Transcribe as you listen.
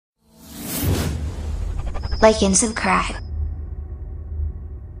like, and subscribe.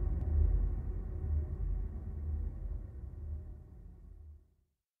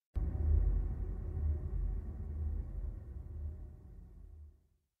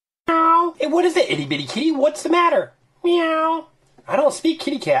 Hey, what is it, itty bitty kitty? What's the matter? Meow. I don't speak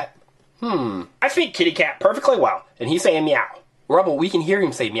kitty cat. I speak kitty cat perfectly well, and he's saying meow. Rubble, we can hear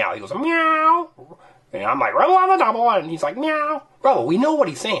him say meow. He goes, meow. And I'm like, Rubble on the double, and he's like, meow. Rubble, we know what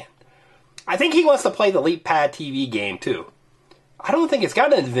he's saying. I think he wants to play the Leap Pad TV game, too. I don't think it's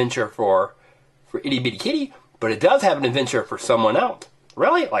got an adventure for itty bitty kitty, but it does have an adventure for someone else.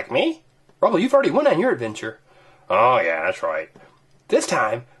 Really? Like me? Rubble, you've already went on your adventure. Oh, yeah, that's right. This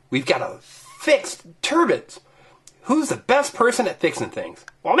time, we've got to fix turbines. Who's the best person at fixing things?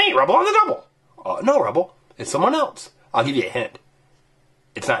 Well, me, Rubble on the double. No, Rubble. It's someone else. I'll give you a hint.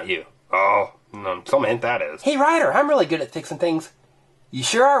 It's not you. Oh, no, some hint that is. Hey, Ryder, I'm really good at fixing things. You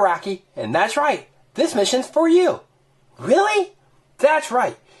sure are, Rocky. And that's right. This mission's for you. Really? That's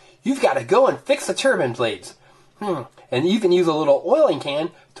right. You've got to go and fix the turbine blades. And you can use a little oiling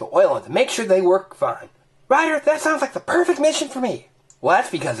can to oil them to make sure they work fine. Ryder, that sounds like the perfect mission for me. Well, that's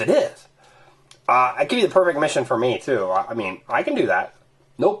because it is. I give you the perfect mission for me, too. I mean, I can do that.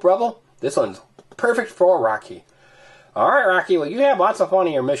 Nope, Rebel. This one's perfect for Rocky. All right, Rocky. Well, you have lots of fun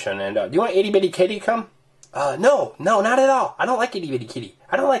in your mission. And do you want Itty Bitty Kitty to come? No, not at all. I don't like Itty Bitty Kitty.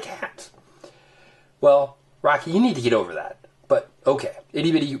 I don't like cats. Well, Rocky, you need to get over that. But, okay,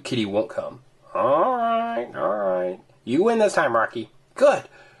 Itty Bitty Kitty won't come. All right. You win this time, Rocky. Good.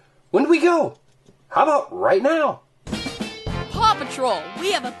 When do we go? How about right now? Paw Patrol,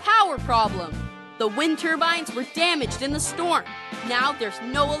 we have a power problem. The wind turbines were damaged in the storm. Now there's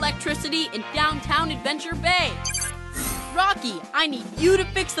no electricity in downtown Adventure Bay. Rocky, I need you to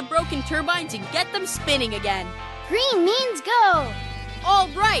fix the broken turbines and get them spinning again. Green means go. All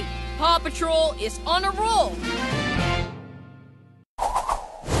right, Paw Patrol is on a roll.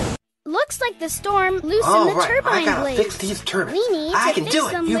 Looks like the storm loosened the turbine I gotta blades. fix these turbines. We need I to can fix do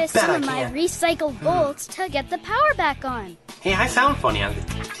it. them You with bet some I of my can. recycled bolts to get the power back on. Hey, I sound funny on the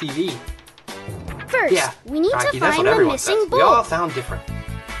TV. First, we need Rocky, to that's find what the everyone missing says. bolt. We all sound different.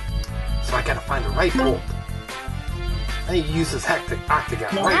 So I gotta find the right bolt. I need to use this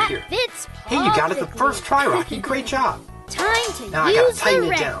octagon right here. Fits Hey, you got it the perfectly. first try, Rocky. Great job. Time to Now I gotta use tighten the it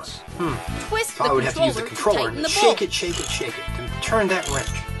wrench. down. Twist So the I would have to use the controller tighten and the shake bolt. it to turn that wrench.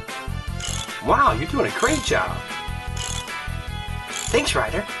 Wow, you're doing a great job. Thanks,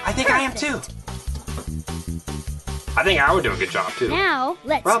 Ryder. I think I am too. I think I would do a good job too. Now,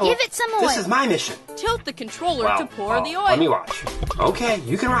 let's Rebel, give it some oil. This is my mission. Tilt the controller to pour the oil. Let me watch. Okay,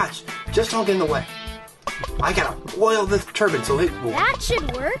 you can watch. Just don't get in the way. I gotta oil this turbine so That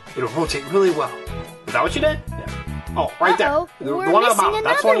should work. it'll rotate really well. Is that what you did? Yeah. Oh, right Uh-oh, there. we're The one on the missing bottom.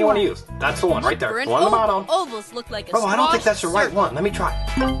 That's the one you want to another use. That's the one right there. For The an one on the oval. bottom. Ovals look like a Bro, I don't think that's the right circle. one. Let me try.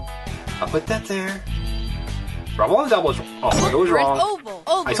 I'll put that there. Bravo on the double. Oh, it was For an wrong. oval.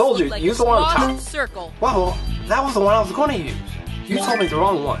 Ovals I told you, look like use a the one on the squashed top. circle. Well, that was the one I was going to use. You told me the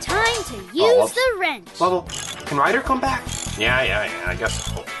wrong one. Time to use whoops. the wrench. Well, can Ryder come back? Yeah, I guess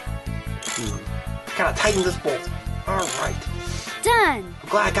so. Gotta tighten this bolt. All right. Done. I'm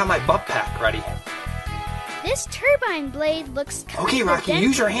glad I got my butt pack ready. This turbine blade looks kind Okay, of Rocky, dented.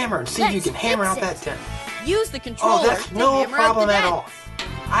 use your hammer and see if you Let's can hammer fix out that it. dent. Use the controller Oh, that's to no hammer out problem the at dent. all.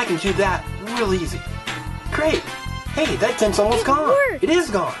 I can do that real easy. Great. Hey, that dent's almost It gone. worked. It is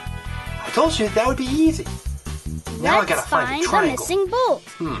gone. I told you that would be easy. Now I gotta find a the triangle. missing bolt.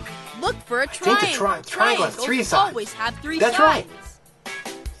 Look for a think the triangle. triangle has three sides. Always have three That's sides. right.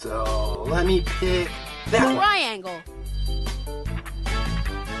 So let me pick that one. Triangle.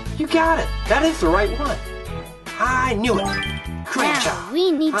 You got it. That is the right one. I knew it. Great Now job.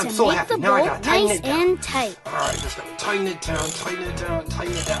 we need I'm to so make happy. the Now I bolt gotta tighten nice it down. and tight. All right, just gonna tighten it down, tighten it down,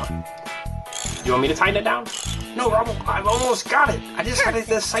 tighten it down. You want me to tighten it down? No, Rubble, I've almost got it. I just gotta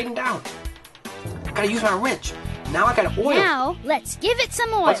tighten down. I gotta use my wrench. Now I gotta oil. Now let's give it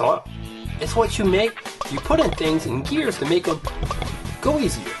some oil. What's oil? It's what you make. You put in things in gears to make them go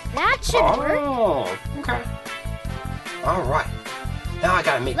easier. That should work. Oh, okay. All right. Now I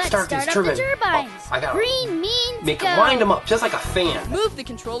gotta Let's start these up the turbines. turbines. I gotta Green means make go. it wind them up just like a fan. Move the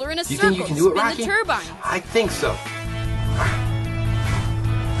controller in a You circle think you can to do it, spin Rocky? the turbine. I think so.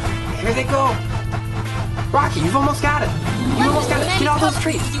 Here they go. Rocky, you've almost got it. You almost got it. Get all those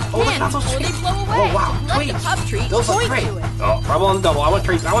trees. Oh, look at all those before trees. they blow away. Oh, wow. Let Trees. the pup tree Those look point great. to it. Oh, Rubble on the double. I want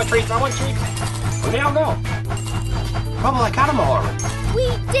trees. I want trees. I want trees. Where they all go? Rubble, I got them all already. We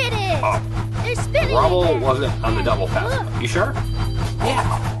did it. Oh. They're spinning Rubble again. wasn't on the double fast Look. enough. You sure? Yeah.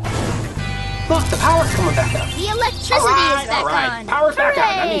 Look, the power's coming back up. The electricity is back all right. on. Power's back on.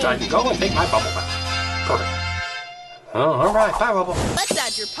 That Hooray. means I can go and take my bubble bath. password. Oh, all right. Bye, Rubble. Let's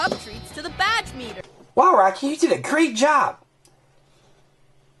add your pup treats to the badge meter. Wow, Rocky, you did a great job.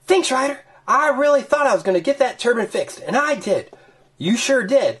 Thanks, Ryder. I really thought I was going to get that turban fixed, and I did. You sure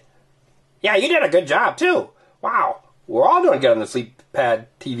did. Yeah, you did a good job, too. Wow. We're all doing good on this Leap Pad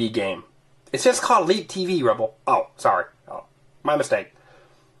TV game. It's just called Leap TV, Rubble. Oh, sorry. Oh, my mistake.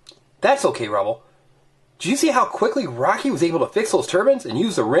 That's okay, Rubble. Did you see how quickly Rocky was able to fix those turbans and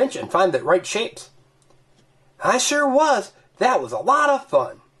use the wrench and find the right shapes? I sure was. That was a lot of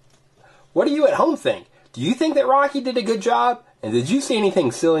fun. What do you at home think? Do you think that Rocky did a good job? And did you see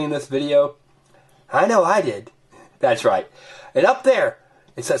anything silly in this video? I know I did. That's right. And up there,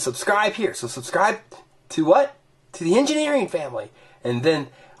 it says subscribe here. So subscribe to what? To the engineering family. And then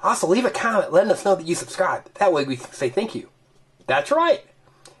also leave a comment letting us know that you subscribed. That way we can say thank you. That's right.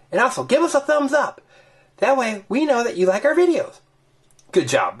 And also give us a thumbs up. That way we know that you like our videos. Good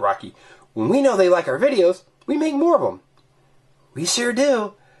job, Rocky. When we know they like our videos, we make more of them. We sure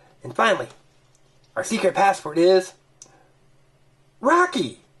do. And finally, our secret password is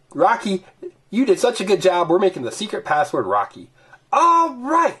Rocky. Rocky, you did such a good job. We're making the secret password Rocky. All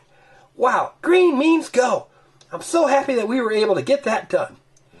right. Wow, green means go. I'm so happy that we were able to get that done.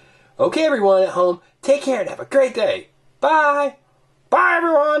 Okay, everyone at home, take care and have a great day. Bye. Bye,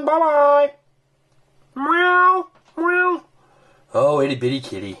 everyone. Bye-bye. Meow. Meow. Oh, itty bitty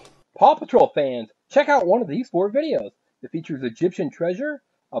kitty. Paw Patrol fans, check out one of these 4 videos. It features Egyptian treasure,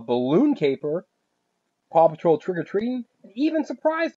 a balloon caper, Paw Patrol trick-or-treating, and even surprise